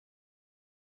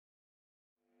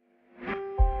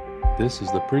This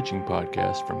is the preaching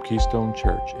podcast from Keystone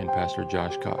Church and Pastor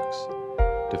Josh Cox.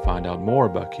 To find out more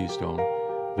about Keystone,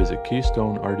 visit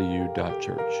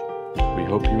keystonerdu.church. We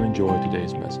hope you enjoy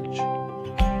today's message.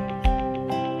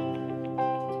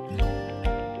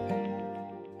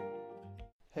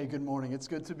 Hey, good morning. It's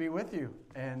good to be with you,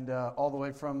 and all the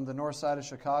way from the north side of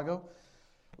Chicago.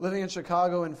 Living in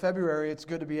Chicago in February, it's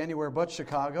good to be anywhere but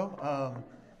Chicago.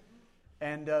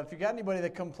 And if you got anybody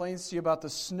that complains to you about the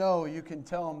snow, you can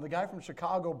tell them the guy from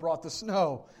Chicago brought the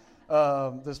snow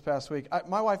this past week.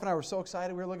 My wife and I were so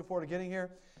excited. We were looking forward to getting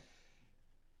here.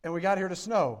 And we got here to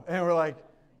snow. And we're like,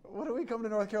 what do we come to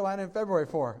North Carolina in February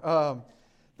for?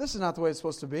 This is not the way it's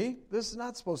supposed to be. This is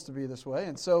not supposed to be this way.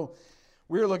 And so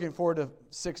we're looking forward to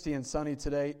 60 and sunny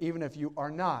today, even if you are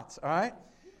not. All right?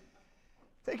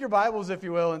 Take your Bibles, if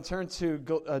you will, and turn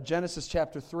to Genesis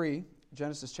chapter 3.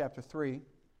 Genesis chapter 3.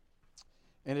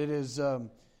 And it is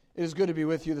good to be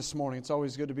with you this morning. It's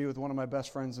always good to be with one of my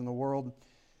best friends in the world.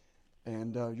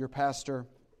 And your pastor,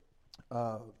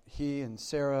 he and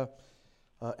Sarah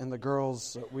and the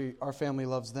girls, our family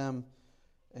loves them.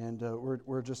 And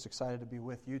we're just excited to be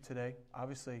with you today.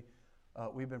 Obviously,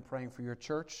 we've been praying for your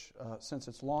church since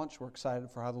its launch. We're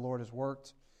excited for how the Lord has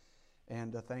worked.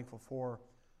 And thankful for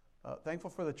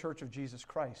the Church of Jesus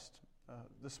Christ.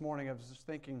 This morning I was just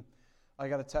thinking, I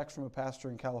got a text from a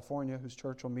pastor in California whose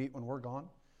church will meet when we're gone.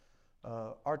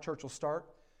 Our church will start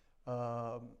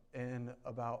in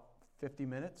about 50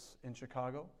 minutes in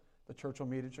Chicago. The church will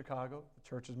meet in Chicago. The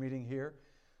church is meeting here.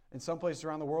 In some places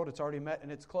around the world, it's already met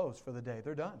and it's closed for the day.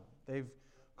 They're done. They've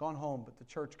gone home, but the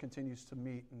church continues to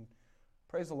meet. And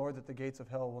praise the Lord that the gates of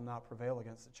hell will not prevail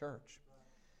against the church.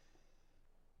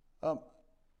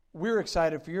 We're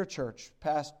excited for your church,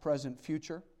 past, present,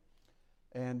 future.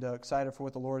 And excited for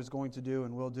what the Lord is going to do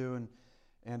and will do.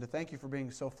 And to thank you for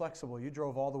being so flexible. You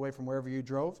drove all the way from wherever you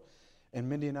drove. And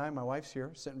Mindy and I, my wife's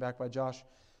here, sitting back by Josh,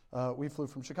 we flew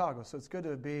from Chicago. So it's good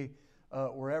to be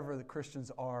wherever the Christians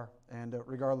are. And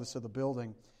regardless of the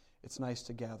building, it's nice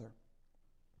to gather.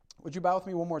 Would you bow with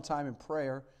me one more time in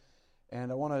prayer?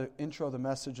 And I want to intro the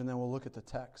message and then we'll look at the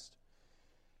text.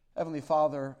 Heavenly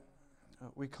Father,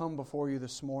 we come before you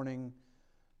this morning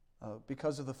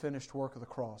because of the finished work of the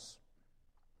cross.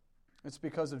 It's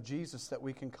because of Jesus that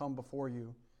we can come before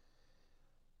you.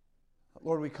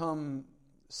 Lord, we come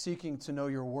seeking to know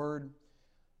your word,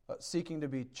 seeking to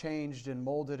be changed and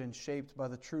molded and shaped by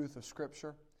the truth of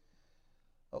Scripture.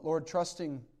 Lord,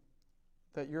 trusting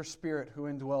that your Spirit who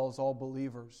indwells all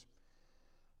believers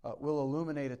will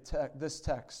illuminate this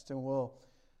text and will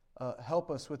help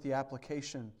us with the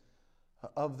application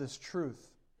of this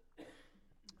truth.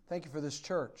 Thank you for this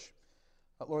church.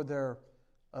 Lord, their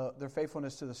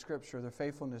faithfulness to the Scripture, their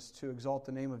faithfulness to exalt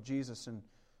the name of Jesus in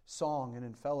song and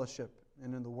in fellowship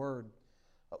and in the Word.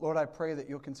 Lord, I pray that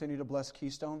you'll continue to bless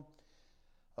Keystone.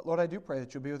 Lord, I do pray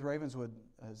that you'll be with Ravenswood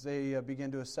as they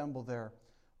begin to assemble there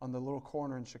on the little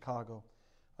corner in Chicago.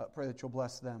 Pray that you'll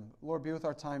bless them. Lord, be with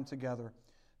our time together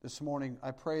this morning.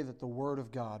 I pray that the Word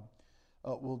of God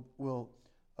will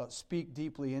speak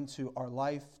deeply into our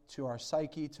life, to our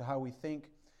psyche, to how we think,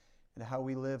 and how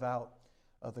we live out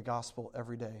of the gospel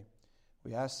every day.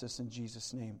 We ask this in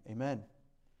Jesus' name. Amen.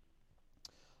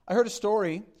 I heard a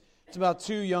story. It's about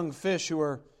two young fish who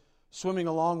were swimming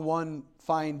along one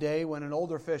fine day when an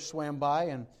older fish swam by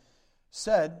and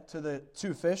said to the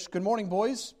two fish, "Good morning,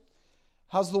 boys.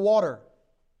 How's the water?"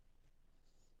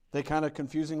 They kind of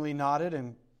confusingly nodded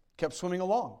and kept swimming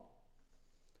along.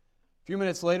 A few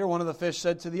minutes later, one of the fish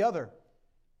said to the other,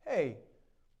 "Hey,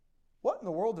 what in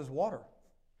the world is water?"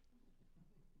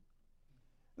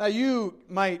 Now, you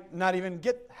might not even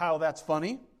get how that's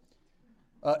funny,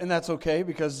 and that's okay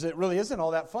because it really isn't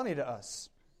all that funny to us.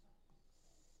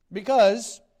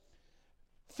 Because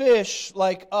fish,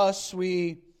 like us,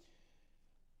 we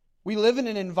live in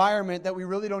an environment that we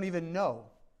really don't even know.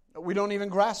 We don't even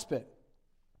grasp it.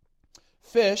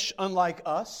 Fish, unlike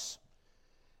us,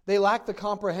 they lack the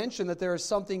comprehension that there is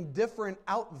something different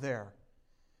out there.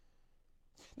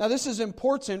 Now, this is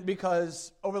important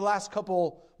because over the last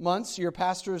couple months, your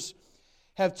pastors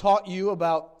have taught you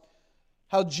about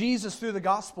how Jesus, through the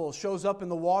gospel, shows up in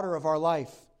the water of our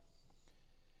life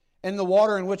and the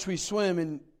water in which we swim.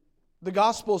 And the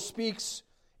gospel speaks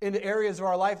into areas of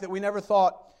our life that we never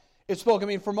thought it spoke. I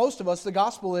mean, for most of us, the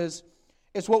gospel it's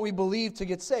what we believe to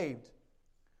get saved.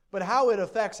 But how it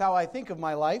affects how I think of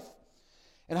my life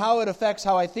and how it affects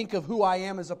how I think of who I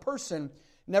am as a person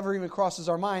never even crosses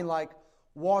our mind, like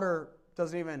water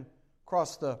doesn't even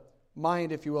cross the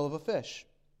mind, if you will, of a fish.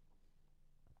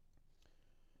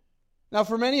 Now,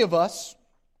 for many of us,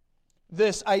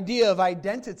 this idea of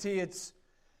identity, it's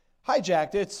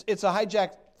hijacked. It's a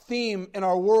hijacked theme in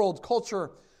our world.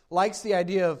 Culture likes the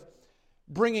idea of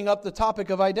bringing up the topic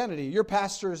of identity. Your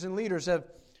pastors and leaders have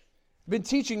been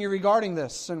teaching you regarding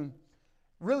this, and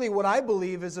really what I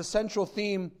believe is a central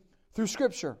theme through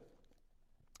Scripture.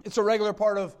 It's a regular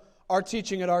part of our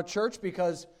teaching at our church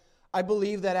because I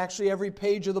believe that actually every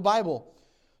page of the Bible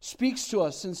speaks to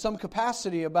us in some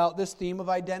capacity about this theme of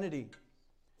identity.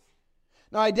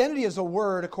 Now, identity is a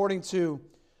word, according to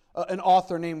an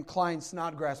author named Klyne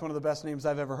Snodgrass, one of the best names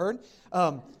I've ever heard.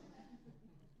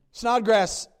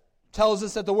 Snodgrass tells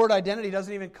us that the word identity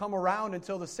doesn't even come around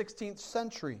until the 16th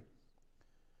century.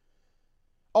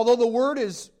 Although the word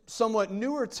is somewhat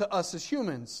newer to us as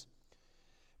humans,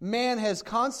 man has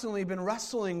constantly been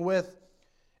wrestling with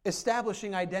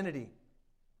establishing identity.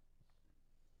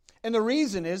 And the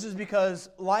reason is because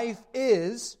life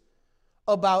is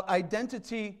about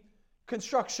identity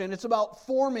construction. It's about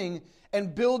forming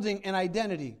and building an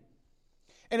identity.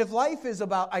 And if life is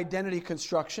about identity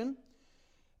construction,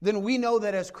 then we know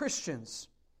that as Christians,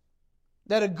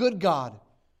 that a good God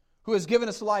who has given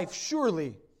us life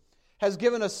surely has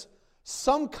given us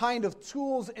some kind of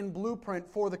tools and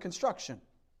blueprint for the construction.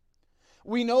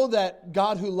 We know that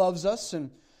God who loves us and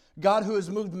God who has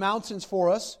moved mountains for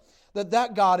us,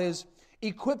 that God has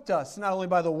equipped us not only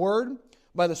by the Word,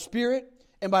 by the Spirit,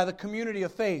 and by the community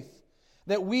of faith,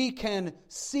 that we can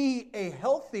see a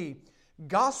healthy,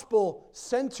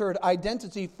 gospel-centered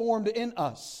identity formed in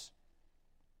us.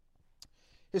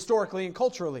 Historically and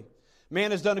culturally,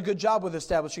 man has done a good job with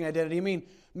establishing identity. I mean,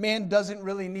 man doesn't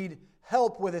really need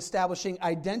help with establishing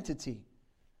identity.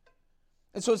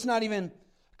 And so it's not even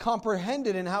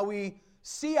comprehended in how we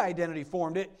see identity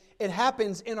formed. It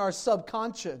happens in our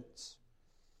subconscious.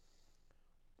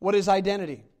 What is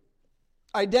identity?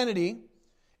 Identity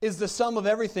is the sum of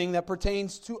everything that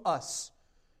pertains to us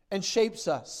and shapes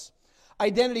us.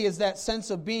 Identity is that sense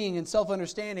of being and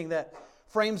self-understanding that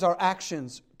frames our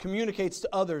actions, communicates to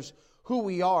others who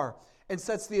we are, and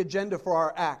sets the agenda for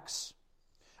our acts.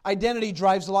 Identity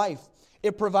drives life.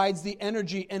 It provides the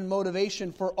energy and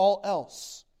motivation for all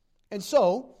else. And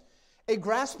so, a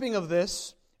grasping of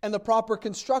this and the proper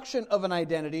construction of an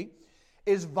identity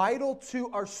is vital to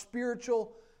our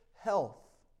spiritual health.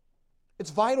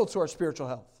 It's vital to our spiritual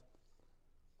health.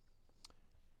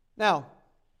 Now,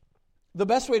 the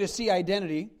best way to see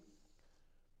identity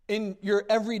in your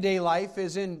everyday life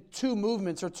is in two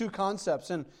movements or two concepts,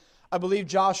 and I believe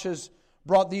Josh has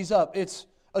brought these up. It's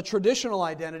a traditional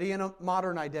identity and a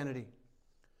modern identity.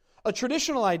 A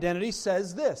traditional identity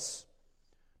says this.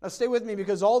 Now stay with me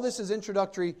because all this is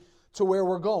introductory to where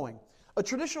we're going. A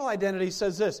traditional identity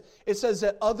says this. It says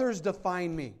that others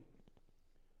define me.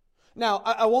 Now,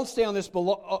 I won't stay on this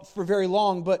for very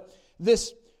long, but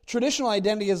this traditional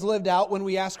identity is lived out when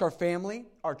we ask our family,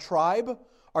 our tribe,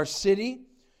 our city,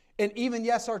 and even,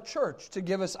 yes, our church to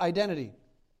give us identity.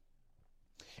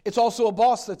 It's also a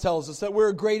boss that tells us that we're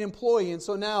a great employee, and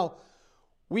so now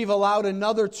we've allowed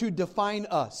another to define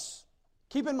us.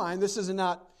 Keep in mind, this is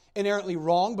not inherently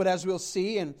wrong, but as we'll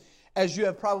see, and as you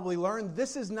have probably learned,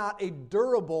 this is not a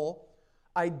durable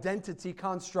identity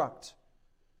construct.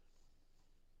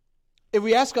 If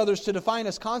we ask others to define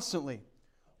us constantly,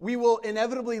 we will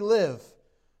inevitably live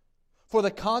for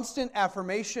the constant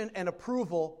affirmation and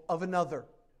approval of another.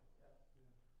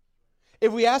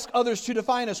 If we ask others to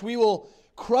define us, we will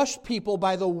crush people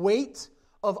by the weight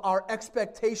of our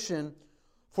expectation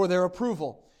for their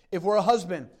approval. If we're a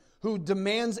husband who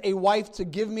demands a wife to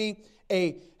give me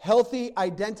a healthy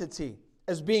identity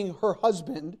as being her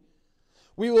husband,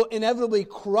 we will inevitably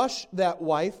crush that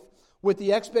wife with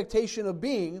the expectation of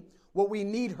being what we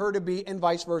need her to be, and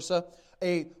vice versa,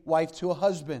 a wife to a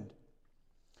husband.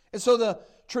 And so the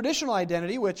traditional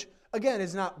identity, which again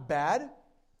is not bad,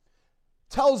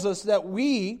 tells us that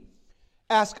we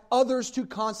ask others to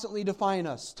constantly define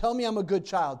us. Tell me I'm a good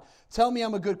child. Tell me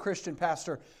I'm a good Christian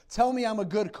pastor. Tell me I'm a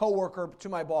good coworker to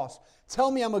my boss. Tell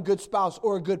me I'm a good spouse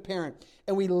or a good parent.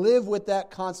 And we live with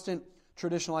that constant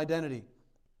traditional identity.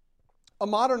 A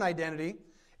modern identity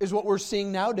is what we're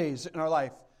seeing nowadays in our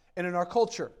life and in our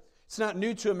culture. It's not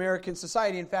new to American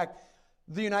society. In fact,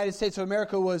 the United States of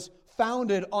America was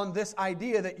founded on this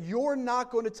idea that you're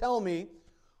not going to tell me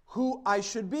who I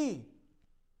should be.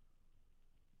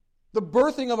 The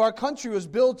birthing of our country was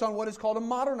built on what is called a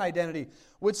modern identity,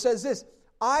 which says this: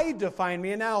 I define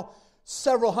me. And now,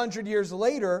 several hundred years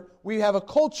later, we have a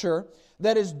culture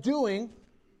that is doing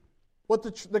what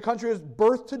the country was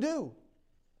birthed to do.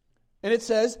 And it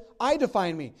says, I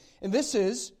define me. And this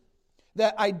is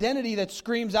that identity that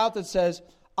screams out that says,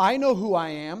 I know who I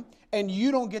am, and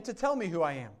you don't get to tell me who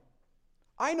I am.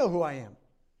 I know who I am.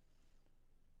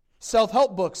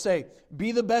 Self-help books say,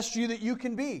 be the best you that you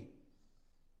can be.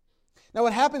 Now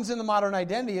what happens in the modern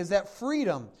identity is that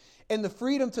freedom, and the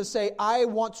freedom to say, I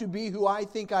want to be who I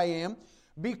think I am,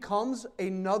 becomes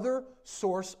another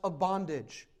source of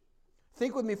bondage.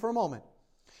 Think with me for a moment.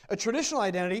 A traditional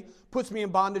identity puts me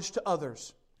in bondage to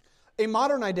others. A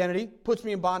modern identity puts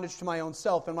me in bondage to my own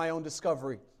self and my own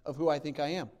discovery of who I think I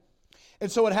am.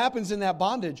 And so what happens in that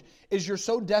bondage is you're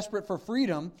so desperate for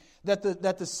freedom that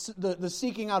the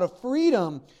seeking out of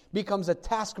freedom becomes a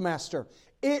taskmaster.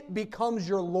 It becomes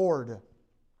your Lord.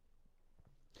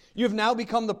 You have now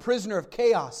become the prisoner of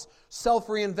chaos,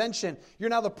 self-reinvention.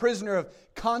 You're now the prisoner of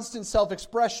constant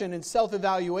self-expression and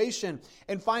self-evaluation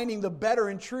and finding the better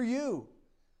and true you.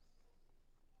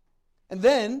 And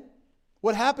then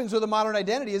what happens with a modern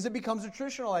identity is it becomes a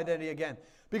traditional identity again.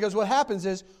 Because what happens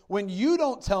is when you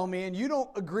don't tell me and you don't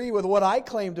agree with what I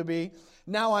claim to be,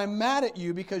 now I'm mad at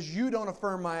you because you don't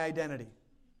affirm my identity.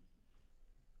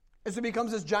 And so it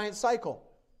becomes this giant cycle.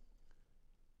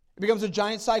 It becomes a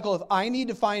giant cycle of I need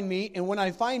to find me, and when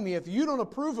I find me, if you don't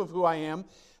approve of who I am,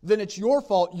 then it's your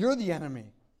fault, you're the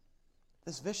enemy.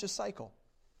 This vicious cycle.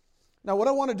 Now what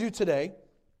I want to do today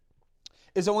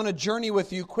is I want to journey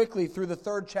with you quickly through the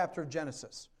 3rd chapter of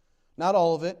Genesis. Not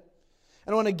all of it.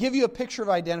 And I want to give you a picture of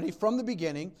identity from the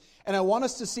beginning, and I want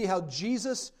us to see how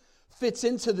Jesus fits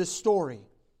into this story.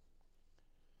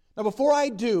 Now before I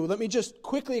do, let me just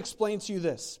quickly explain to you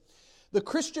this. The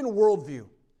Christian worldview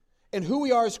and who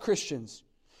we are as Christians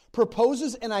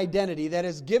proposes an identity that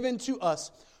is given to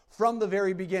us from the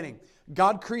very beginning.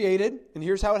 God created, and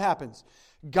here's how it happens.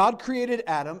 God created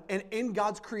Adam, and in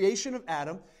God's creation of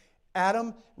Adam,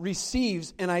 Adam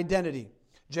receives an identity.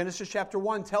 Genesis chapter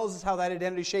 1 tells us how that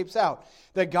identity shapes out.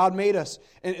 That God made us,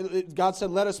 and God said,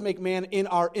 let us make man in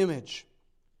our image.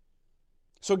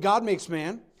 So God makes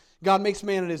man. God makes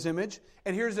man in His image.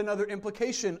 And here's another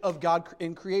implication of God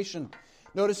in creation.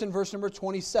 Notice in verse number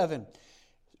 27,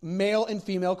 male and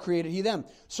female created He them.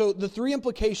 So the 3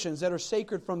 implications that are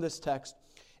sacred from this text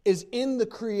is in the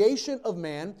creation of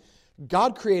man,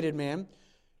 God created man,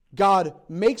 God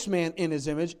makes man in His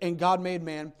image, and God made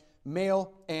man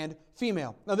male and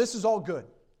female. Now this is all good.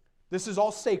 This is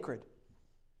all sacred.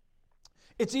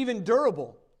 It's even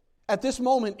durable. At this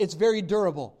moment, it's very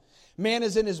durable. Man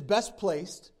is in his best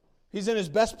place. He's in his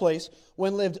best place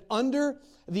when lived under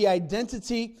the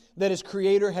identity that his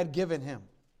Creator had given him.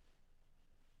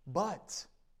 But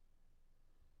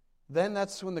then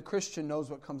that's when the Christian knows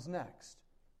what comes next.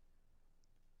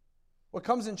 What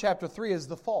comes in chapter 3 is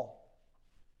the fall.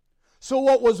 So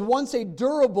what was once a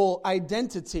durable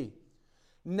identity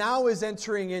now is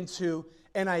entering into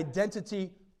an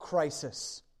identity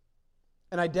crisis.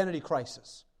 An identity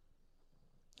crisis.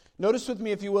 Notice with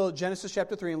me, if you will, Genesis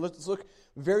chapter 3, and let's look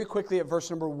very quickly at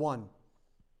verse number 1.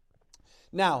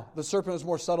 Now, the serpent was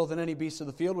more subtle than any beast of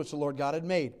the field which the Lord God had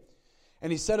made.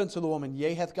 And he said unto the woman,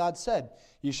 Yea, hath God said,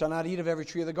 Ye shall not eat of every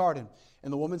tree of the garden.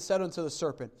 And the woman said unto the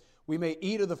serpent, We may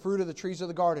eat of the fruit of the trees of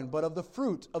the garden, but of the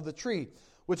fruit of the tree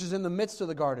which is in the midst of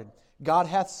the garden, God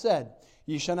hath said,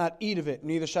 Ye shall not eat of it,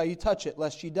 neither shall ye touch it,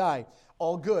 lest ye die.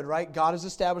 All good, right? God has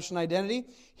established an identity.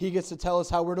 He gets to tell us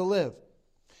how we're to live.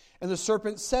 And the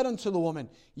serpent said unto the woman,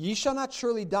 Ye shall not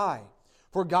surely die.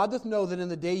 For God doth know that in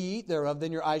the day ye eat thereof,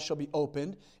 then your eyes shall be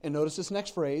opened. And notice this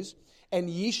next phrase, and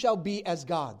ye shall be as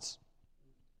gods.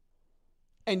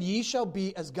 And ye shall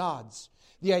be as gods.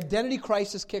 The identity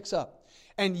crisis kicks up.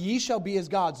 And ye shall be as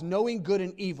gods, knowing good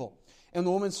and evil. And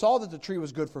the woman saw that the tree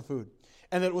was good for food,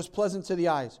 and that it was pleasant to the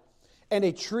eyes, and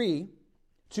a tree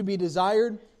to be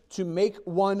desired to make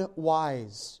one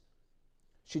wise.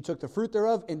 She took the fruit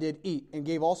thereof and did eat, and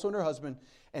gave also unto her husband,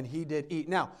 and he did eat.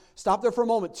 Now, stop there for a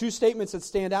moment. 2 statements that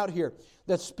stand out here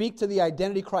that speak to the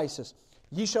identity crisis.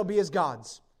 Ye shall be as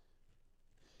gods.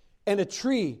 And a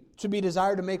tree to be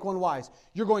desired to make one wise.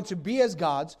 You're going to be as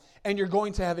gods, and you're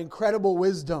going to have incredible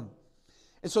wisdom.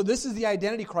 And so this is the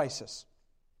identity crisis.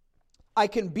 I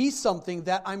can be something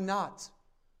that I'm not,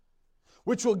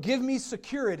 which will give me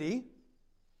security,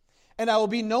 and I will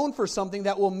be known for something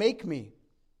that will make me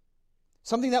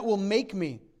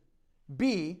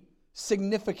be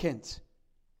significant.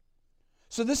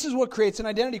 So this is what creates an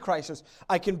identity crisis.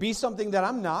 I can be something that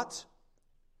I'm not,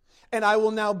 and I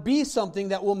will now be something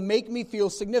that will make me feel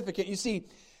significant. You see,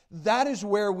 that is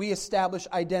where we establish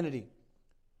identity.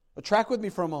 But track with me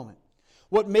for a moment.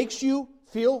 What makes you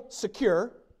feel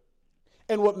secure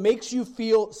and what makes you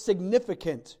feel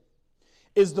significant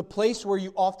is the place where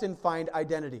you often find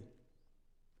identity.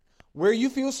 Where you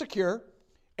feel secure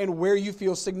and where you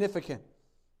feel significant.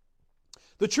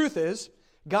 The truth is,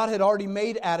 God had already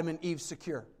made Adam and Eve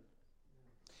secure.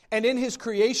 And in His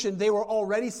creation, they were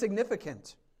already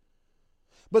significant.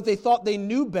 but they thought they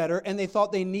knew better and they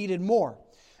thought they needed more.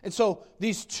 And so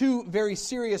these two very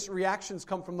serious reactions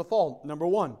come from the fall. Number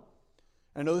one,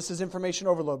 I know this is information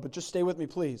overload, but just stay with me,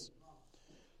 please.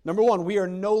 Number one, we are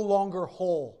no longer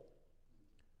whole.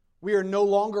 We are no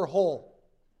longer whole.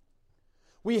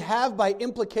 We have, by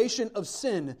implication of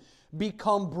sin,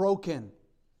 become broken.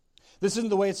 This isn't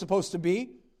the way it's supposed to be,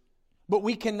 but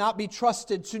we cannot be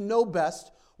trusted to know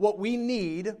best what we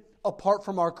need apart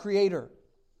from our Creator.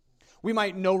 We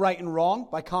might know right and wrong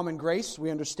by common grace.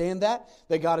 We understand that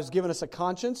God has given us a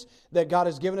conscience, that God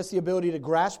has given us the ability to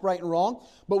grasp right and wrong,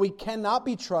 but we cannot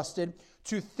be trusted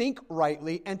to think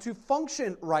rightly and to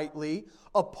function rightly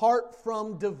apart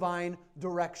from divine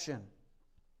direction.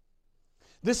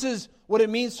 This is what it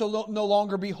means to no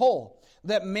longer be whole.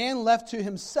 That man left to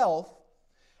himself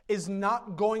is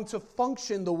not going to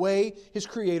function the way his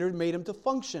Creator made him to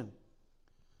function.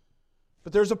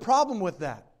 But there's a problem with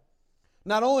that.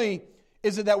 Not only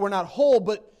is it that we're not whole,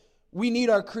 but we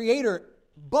need our Creator,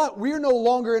 but we're no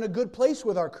longer in a good place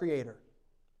with our Creator.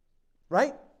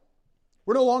 Right?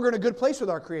 We're no longer in a good place with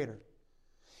our Creator.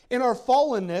 In our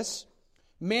fallenness,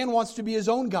 man wants to be his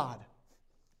own God.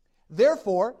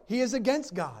 Therefore, he is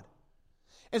against God.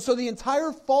 And so the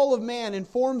entire fall of man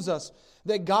informs us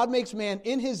that God makes man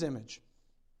in His image.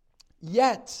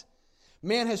 Yet,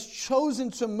 man has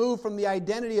chosen to move from the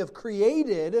identity of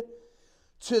created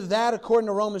to that, according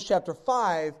to Romans chapter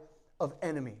 5, of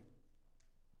enemy.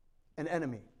 An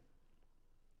enemy.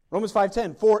 Romans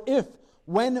 5:10, for if,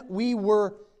 when we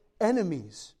were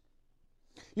enemies.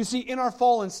 You see, in our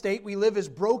fallen state, we live as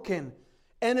broken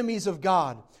enemies of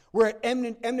God. We're at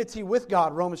enmity with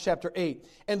God, Romans chapter 8.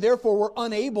 And therefore, we're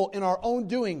unable in our own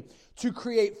doing to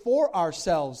create for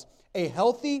ourselves a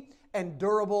healthy and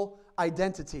durable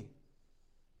identity.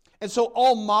 And so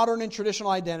all modern and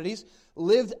traditional identities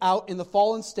lived out in the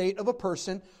fallen state of a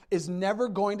person is never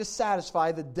going to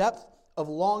satisfy the depth of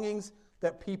longings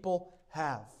that people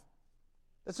have.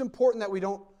 It's important that we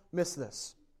don't miss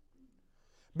this.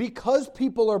 Because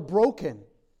people are broken,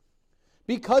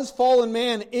 because fallen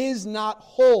man is not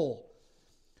whole,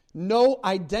 no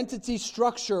identity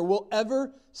structure will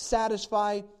ever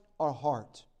satisfy our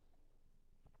heart.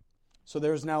 So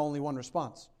there is now only one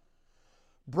response.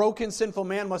 Broken, sinful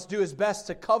man must do his best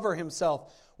to cover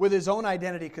himself with his own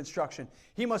identity construction.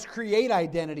 He must create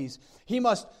identities. He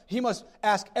must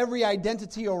ask every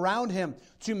identity around him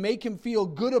to make him feel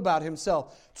good about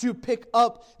himself, to pick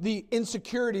up the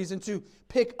insecurities and to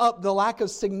pick up the lack of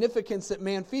significance that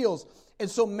man feels. And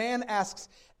so man asks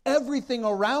everything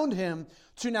around him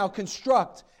to now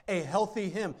construct a healthy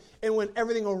him. And when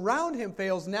everything around him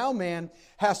fails, now man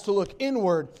has to look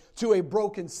inward to a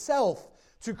broken self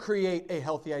to create a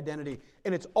healthy identity.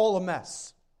 And it's all a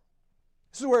mess.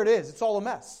 This is where it is. It's all a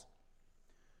mess.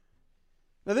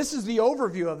 Now this is the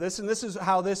overview of this, and this is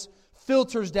how this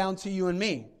filters down to you and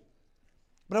me.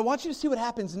 But I want you to see what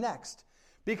happens next,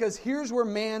 because here's where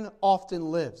man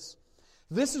often lives.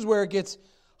 This is where it gets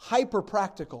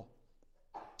hyper-practical.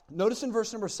 Notice in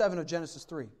verse number 7 of Genesis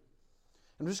 3.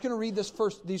 I'm just going to read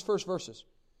these first verses.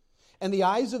 And the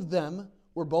eyes of them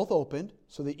were both opened,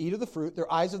 so they eat of the fruit.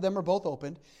 Their eyes of them are both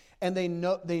opened, and they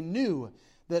knew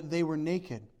that they were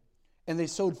naked. And they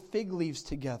sewed fig leaves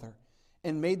together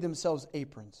and made themselves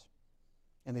aprons.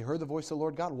 And they heard the voice of the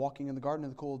Lord God walking in the garden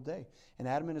in the cool of the day. And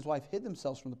Adam and his wife hid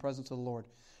themselves from the presence of the Lord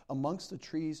amongst the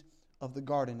trees of the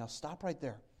garden. Now stop right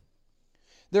there.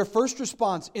 Their first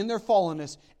response in their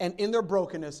fallenness and in their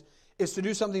brokenness is to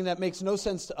do something that makes no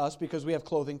sense to us because we have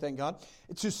clothing, thank God.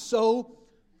 It's to sew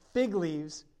fig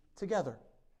leaves together.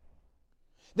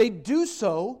 They do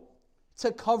so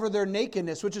to cover their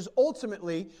nakedness, which is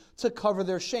ultimately to cover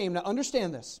their shame. Now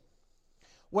understand this.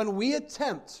 When we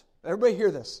attempt, everybody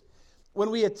hear this, when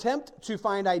we attempt to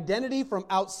find identity from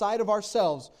outside of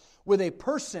ourselves with a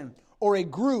person or a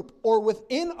group or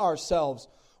within ourselves,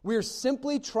 we're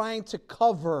simply trying to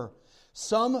cover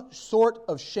some sort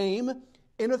of shame,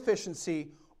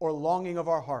 inefficiency, or longing of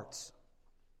our hearts.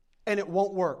 And it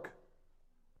won't work.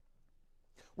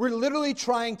 We're literally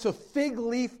trying to fig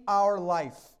leaf our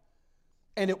life,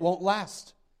 and it won't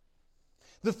last.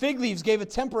 The fig leaves gave a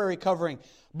temporary covering,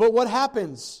 but what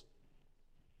happens?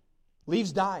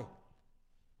 Leaves die.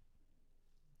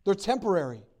 They're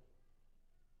temporary.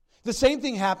 The same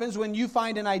thing happens when you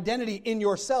find an identity in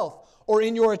yourself or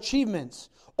in your achievements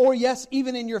or, yes,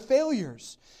 even in your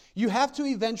failures. You have to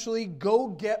eventually go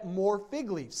get more fig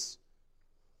leaves.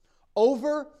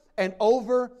 Over and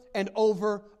over and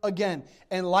over again.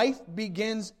 And life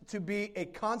begins to be a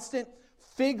constant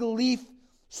fig leaf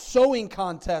sewing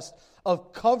contest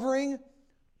of covering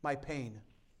my pain,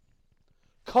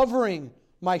 covering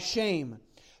my shame,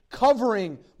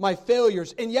 covering my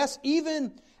failures, and yes,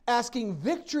 even asking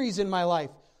victories in my life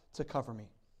to cover me.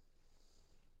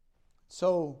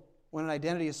 So, when an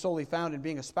identity is solely found in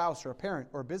being a spouse or a parent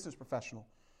or a business professional,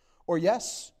 or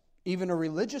yes, even a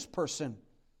religious person,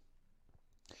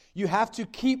 you have to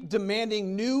keep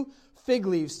demanding new fig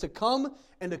leaves to come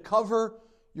and to cover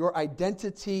your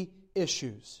identity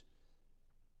issues.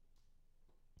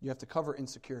 You have to cover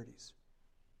insecurities.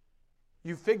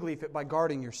 You fig leaf it by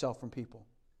guarding yourself from people.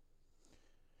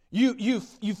 You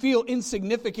feel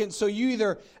insignificant, so you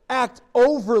either act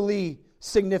overly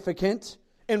significant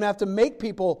and have to make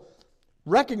people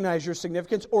recognize your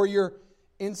significance, or you're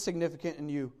insignificant and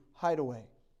you hide away.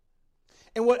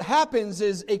 And what happens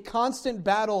is a constant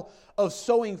battle of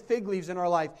sowing fig leaves in our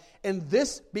life, and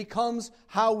this becomes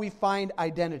how we find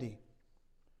identity.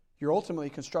 You're ultimately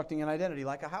constructing an identity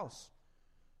like a house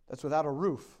that's without a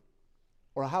roof,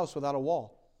 or a house without a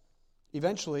wall.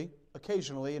 Eventually,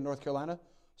 occasionally in North Carolina,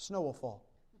 snow will fall.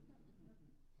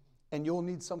 And you'll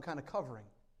need some kind of covering.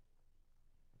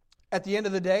 At the end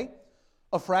of the day,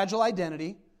 a fragile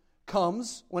identity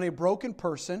comes when a broken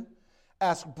person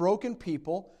asks broken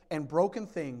people and broken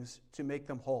things to make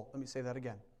them whole. Let me say that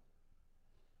again.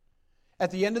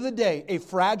 At the end of the day, a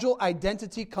fragile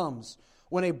identity comes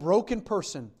when a broken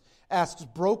person asks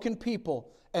broken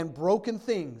people and broken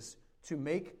things to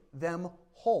make them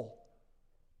whole.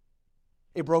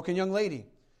 A broken young lady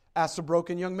asks a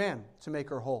broken young man to make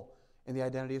her whole, and the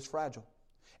identity is fragile.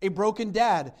 A broken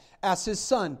dad asks his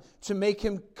son to make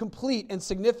him complete and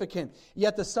significant,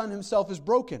 yet the son himself is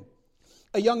broken.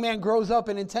 A young man grows up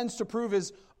and intends to prove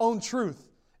his own truth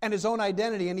and his own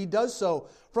identity, and he does so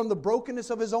from the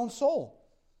brokenness of his own soul.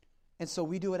 And so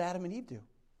we do what Adam and Eve do.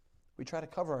 We try to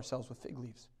cover ourselves with fig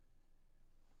leaves.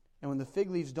 And when the fig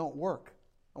leaves don't work,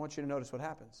 I want you to notice what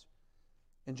happens.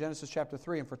 In Genesis chapter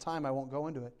 3, and for time I won't go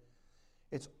into it,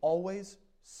 it's always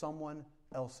someone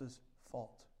else's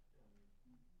fault.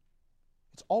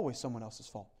 It's always someone else's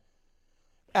fault.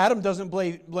 Adam doesn't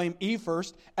blame Eve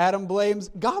first. Adam blames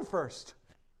God first.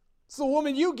 It's the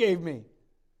woman you gave me.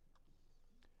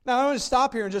 Now, I want to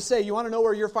stop here and just say, you want to know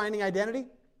where you're finding identity?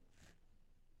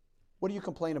 What do you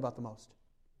complain about the most?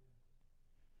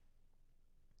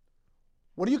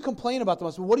 What do you complain about the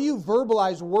most? What do you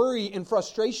verbalize worry and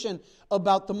frustration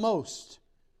about the most?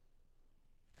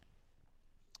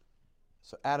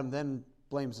 So Adam then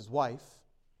blames his wife.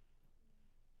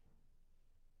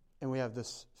 And we have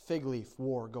this fig leaf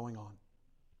war going on.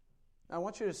 Now, I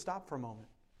want you to stop for a moment.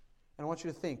 And I want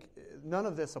you to think, none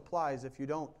of this applies if you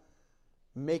don't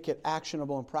make it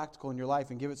actionable and practical in your life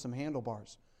and give it some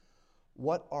handlebars.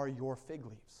 What are your fig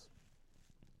leaves?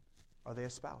 Are they a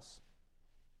spouse?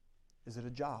 Is it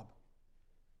a job?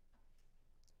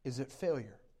 Is it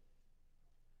failure?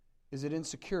 Is it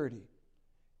insecurity?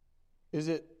 Is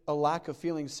it a lack of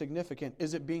feeling significant?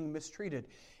 Is it being mistreated?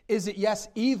 Is it, yes,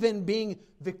 even being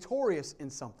victorious in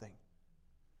something?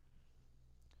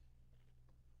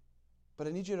 But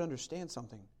I need you to understand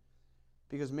something,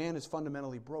 because man is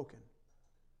fundamentally broken,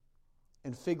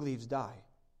 and fig leaves die.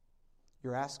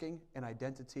 You're asking an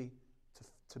identity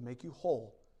to make you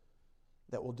whole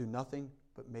that will do nothing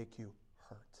but make you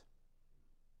hurt.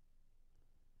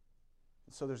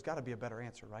 So there's got to be a better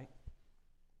answer, right?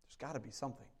 There's got to be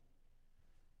something.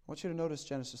 I want you to notice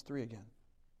Genesis 3 again.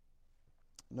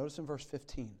 Notice in verse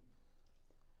 15.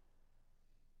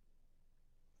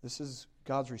 This is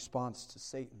God's response to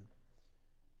Satan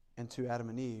and to Adam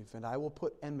and Eve. And I will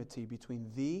put enmity between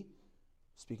thee,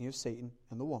 speaking of Satan,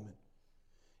 and the woman,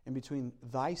 and between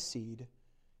thy seed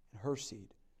and her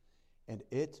seed. And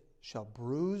it shall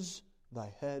bruise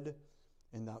thy head,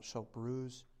 and thou shalt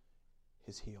bruise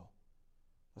his heel.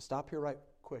 Now stop here right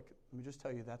quick. Let me just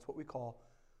tell you, that's what we call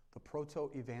the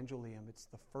proto-evangelium. It's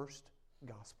the first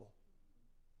gospel.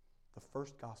 The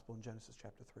first gospel in Genesis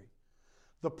chapter 3.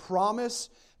 The promise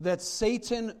that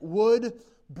Satan would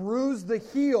bruise the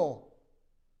heel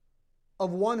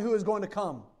of one who is going to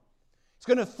come. It's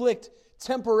going to inflict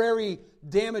temporary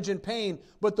damage and pain,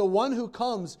 but the one who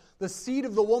comes, the seed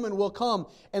of the woman will come,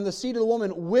 and the seed of the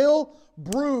woman will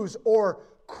bruise or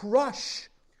crush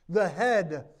the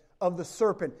head of the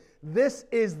serpent. This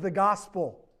is the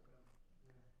gospel.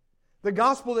 The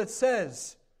gospel that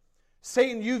says,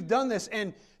 Satan, you've done this,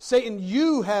 and Satan,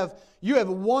 you have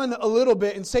won a little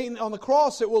bit, and Satan, on the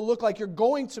cross, it will look like you're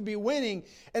going to be winning,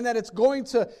 and that it's going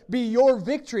to be your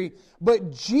victory,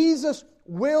 but Jesus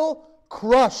will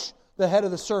crush the head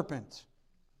of the serpent.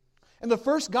 And the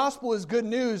first gospel is good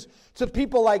news to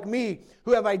people like me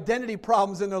who have identity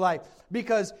problems in their life,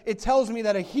 because it tells me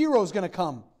that a hero is going to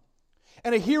come.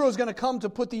 And a hero is going to come to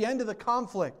put the end to the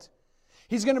conflict.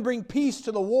 He's going to bring peace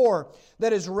to the war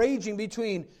that is raging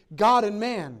between God and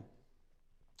man.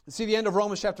 See, the end of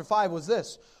Romans chapter 5 was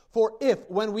this. For if,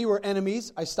 when we were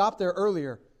enemies, I stopped there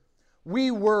earlier,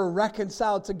 we were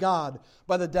reconciled to God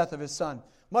by the death of His Son.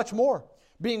 Much more,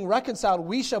 being reconciled,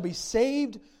 we shall be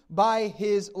saved by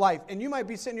His life. And you might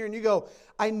be sitting here and you go,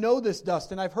 I know this,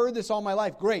 Dustin. I've heard this all my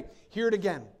life. Great. Hear it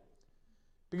again.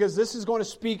 Because this is going to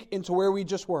speak into where we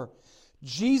just were.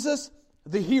 Jesus,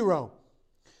 the hero.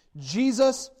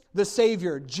 Jesus, the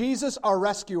Savior. Jesus, our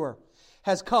rescuer,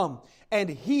 has come. And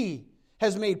He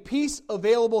has made peace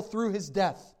available through His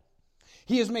death.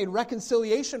 He has made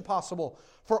reconciliation possible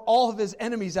for all of His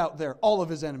enemies out there. All of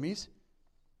His enemies.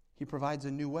 He provides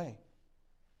a new way.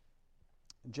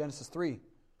 Genesis 3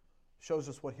 shows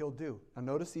us what He'll do. Now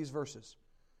notice these verses.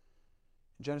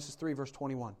 Genesis 3 verse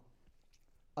 21.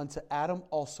 Unto Adam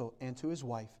also and to his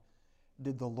wife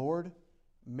did the Lord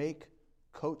make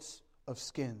coats of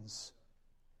skins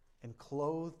and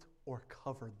clothed or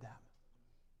covered them.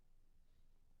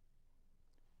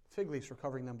 Fig leaves were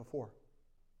covering them before.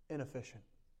 Inefficient.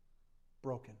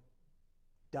 Broken.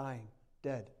 Dying.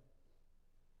 Dead.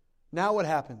 Now what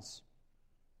happens?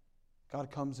 God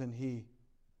comes and He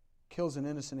kills an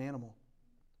innocent animal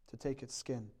to take its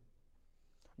skin.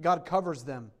 God covers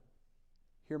them.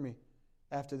 Hear me.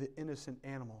 After the innocent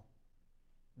animal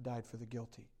died for the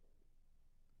guilty.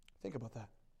 Think about that.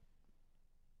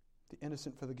 The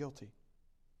innocent for the guilty.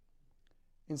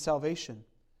 In salvation,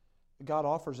 God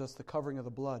offers us the covering of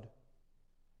the blood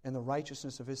and the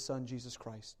righteousness of His Son, Jesus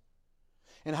Christ.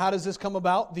 And how does this come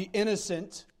about? The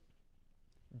innocent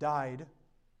died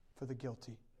for the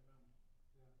guilty.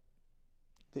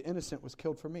 The innocent was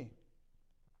killed for me.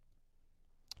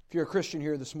 If you're a Christian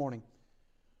here this morning,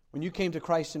 when you came to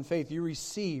Christ in faith, you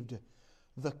received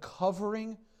the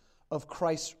covering of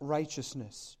Christ's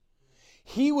righteousness.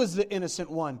 He was the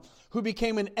innocent one who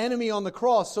became an enemy on the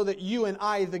cross so that you and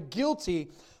I, the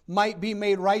guilty, might be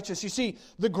made righteous. You see,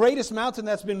 the greatest mountain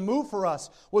that's been moved for us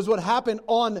was what happened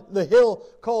on the hill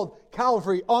called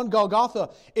Calvary, on Golgotha.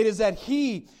 It is that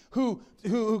He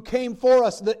who came for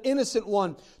us, the innocent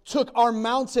one, took our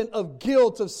mountain of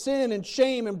guilt, of sin and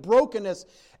shame and brokenness,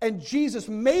 and Jesus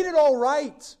made it all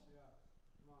right.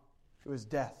 It was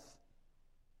death.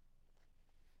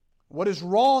 What is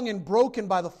wrong and broken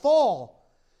by the fall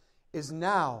is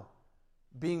now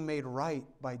being made right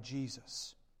by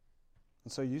Jesus.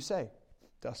 And so you say,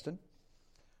 Dustin,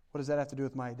 what does that have to do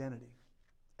with my identity?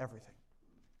 Everything.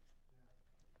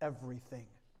 Everything.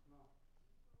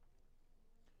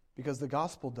 Because the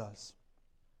gospel does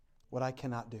what I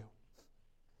cannot do.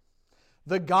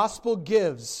 The gospel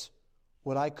gives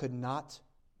what I could not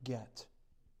get.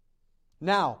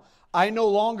 Now, I no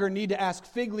longer need to ask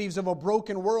fig leaves of a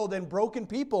broken world and broken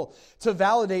people to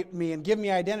validate me and give me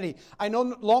identity. I no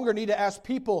longer need to ask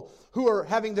people who are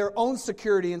having their own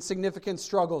security and significant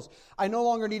struggles. I no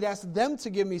longer need to ask them to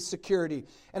give me security.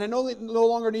 And I no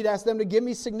longer need to ask them to give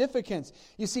me significance.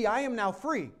 You see, I am now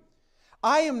free.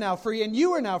 I am now free, and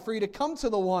you are now free to come to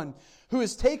the one who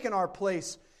has taken our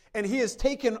place. And He has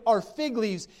taken our fig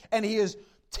leaves, and He has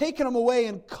taken them away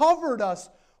and covered us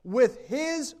with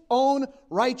His own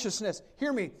righteousness.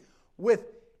 Hear me. With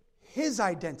His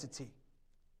identity.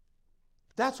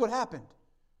 That's what happened.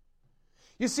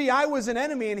 You see, I was an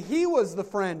enemy and He was the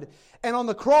friend. And on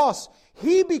the cross,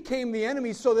 He became the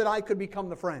enemy so that I could become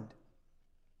the friend.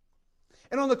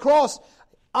 And on the cross,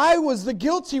 I was the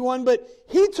guilty one, but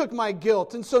He took my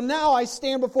guilt. And so now I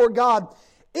stand before God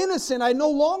innocent. I no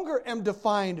longer am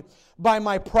defined by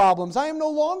my problems. I am no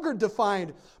longer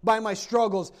defined by my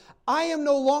struggles. I am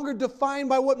no longer defined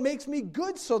by what makes me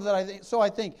good, so I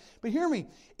think. But hear me,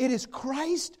 it is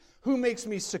Christ who makes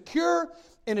me secure,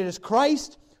 and it is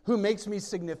Christ who makes me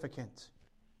significant.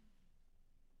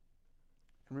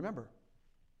 And remember,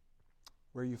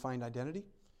 where you find identity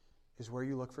is where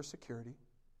you look for security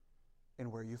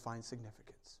and where you find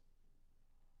significance.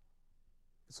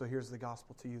 So here's the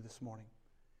gospel to you this morning.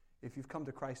 If you've come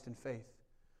to Christ in faith,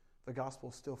 the gospel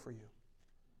is still for you.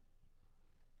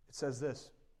 It says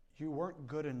this: you weren't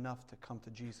good enough to come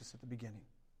to Jesus at the beginning.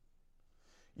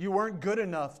 You weren't good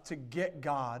enough to get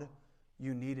God.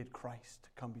 You needed Christ to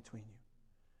come between you.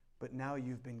 But now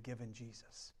you've been given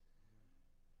Jesus.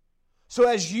 So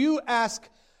as you ask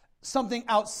something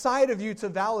outside of you to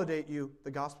validate you,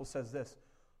 the gospel says this: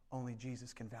 only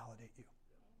Jesus can validate you.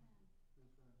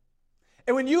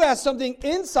 And when you ask something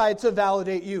inside to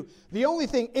validate you, the only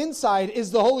thing inside is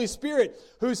the Holy Spirit,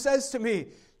 who says to me,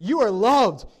 you are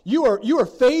loved, you are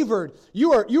favored,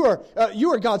 you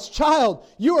are God's child,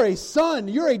 you are a son,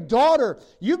 you're a daughter,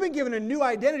 you've been given a new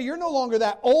identity, you're no longer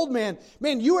that old man.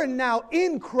 Man, you are now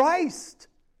in Christ.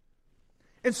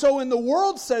 And so when the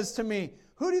world says to me,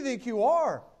 who do you think you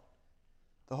are?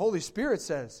 The Holy Spirit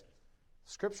says,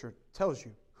 Scripture tells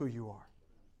you who you are.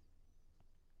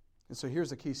 And so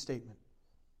here's a key statement.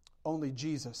 Only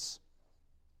Jesus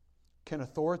can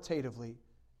authoritatively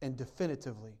and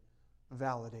definitively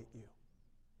validate you.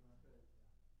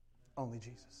 Only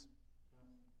Jesus.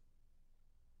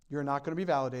 You're not going to be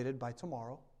validated by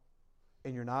tomorrow,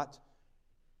 and you're not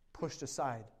pushed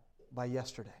aside by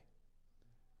yesterday.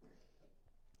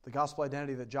 The gospel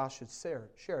identity that Josh had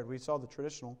shared, we saw the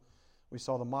traditional, we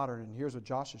saw the modern, and here's what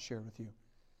Josh has shared with you.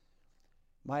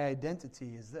 My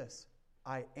identity is this: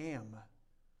 I am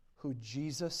who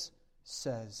Jesus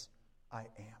says I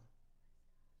am.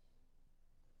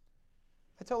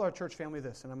 I tell our church family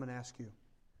this, and I'm going to ask you,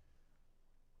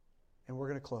 and we're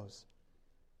going to close.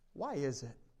 Why is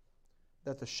it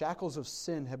that the shackles of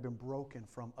sin have been broken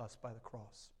from us by the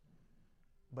cross,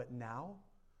 but now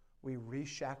we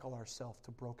reshackle ourselves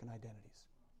to broken identities?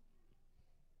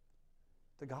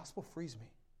 The gospel frees me.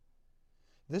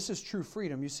 This is true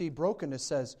freedom. You see, brokenness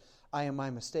says, I am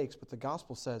my mistakes, but the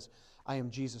gospel says, I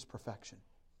am Jesus' perfection.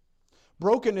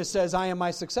 Brokenness says, I am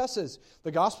my successes.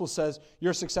 The gospel says,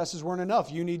 your successes weren't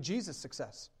enough. You need Jesus'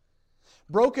 success.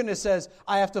 Brokenness says,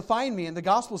 I have to find me, and the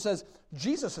gospel says,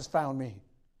 Jesus has found me.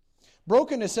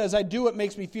 Brokenness says, I do what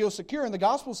makes me feel secure, and the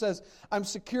gospel says, I'm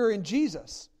secure in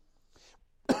Jesus.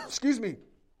 Excuse me.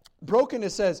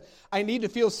 Brokenness says, I need to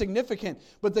feel significant,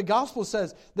 but the gospel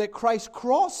says that Christ's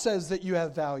cross says that you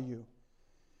have value.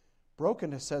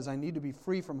 Brokenness says, I need to be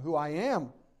free from who I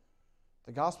am.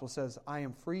 The gospel says, I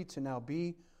am free to now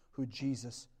be who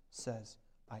Jesus says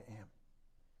I am.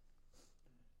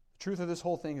 The truth of this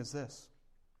whole thing is this: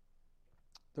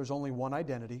 there's only one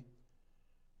identity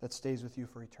that stays with you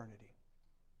for eternity.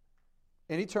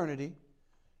 In eternity,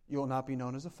 you will not be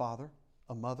known as a father,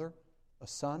 a mother, a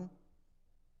son,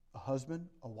 a husband,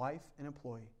 a wife, an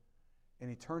employee. In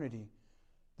eternity,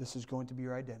 this is going to be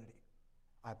your identity.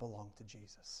 I belong to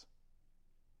Jesus.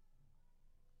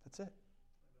 That's it.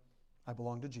 I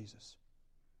belong to Jesus.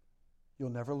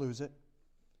 You'll never lose it.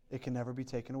 It can never be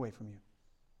taken away from you.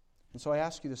 And so I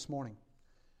ask you this morning,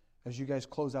 as you guys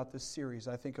close out this series,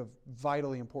 I think a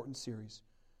vitally important series,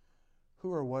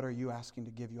 who or what are you asking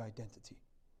to give you identity?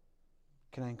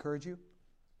 Can I encourage you?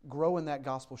 Grow in that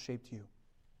gospel-shaped you.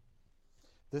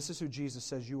 This is who Jesus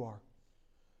says you are.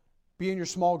 Be in your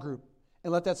small group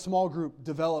and let that small group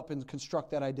develop and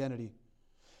construct that identity.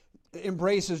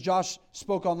 Embrace, as Josh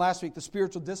spoke on last week, the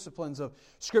spiritual disciplines of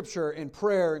Scripture and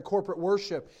prayer and corporate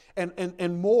worship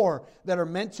and more that are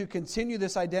meant to continue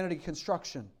this identity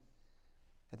construction.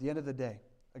 At the end of the day,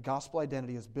 a gospel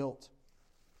identity is built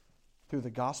through the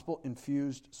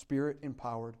gospel-infused,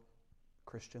 spirit-empowered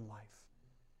Christian life.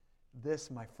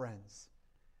 This, my friends,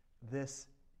 this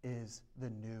is the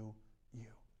new you.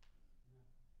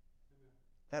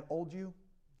 That old you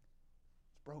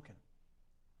is broken.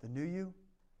 The new you,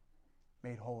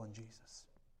 made whole in Jesus.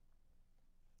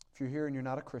 If you're here and you're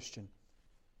not a Christian,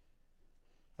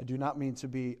 I do not mean to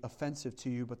be offensive to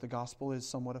you, but the gospel is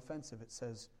somewhat offensive. It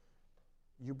says,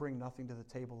 you bring nothing to the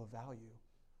table of value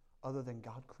other than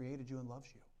God created you and loves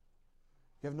you.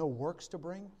 You have no works to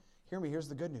bring? Hear me, here's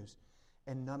the good news.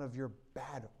 And none of your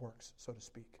bad works, so to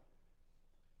speak,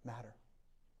 matter.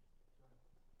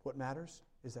 What matters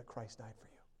is that Christ died for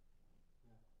you.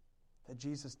 That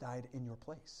Jesus died in your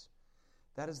place.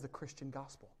 That is the Christian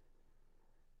gospel.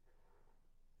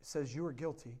 It says you are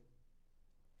guilty,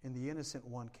 and the innocent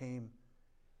one came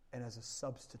and as a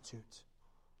substitute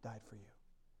died for you.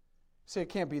 Say it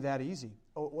can't be that easy.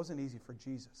 Oh, it wasn't easy for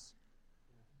Jesus,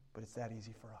 but it's that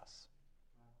easy for us.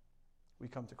 We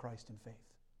come to Christ in faith,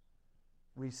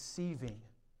 receiving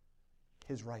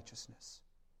His righteousness.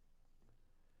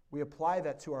 We apply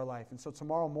that to our life. And so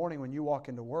tomorrow morning when you walk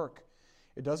into work,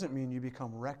 it doesn't mean you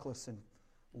become reckless and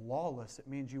lawless. It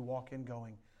means you walk in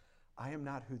going, I am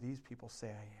not who these people say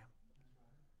I am.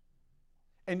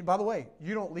 And by the way,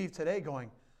 you don't leave today going,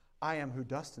 I am who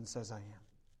Dustin says I am.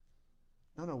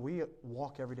 No, we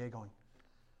walk every day going,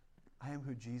 I am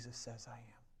who Jesus says I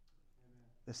am.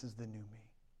 This is the new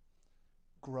me.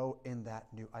 Grow in that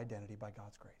new identity by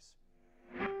God's grace.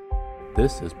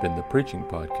 This has been the Preaching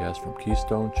Podcast from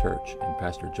Keystone Church and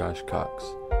Pastor Josh Cox.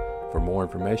 For more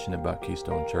information about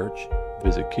Keystone Church,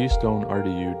 visit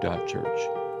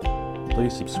keystonerdu.church.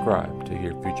 Please subscribe to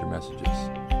hear future messages.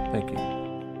 Thank you.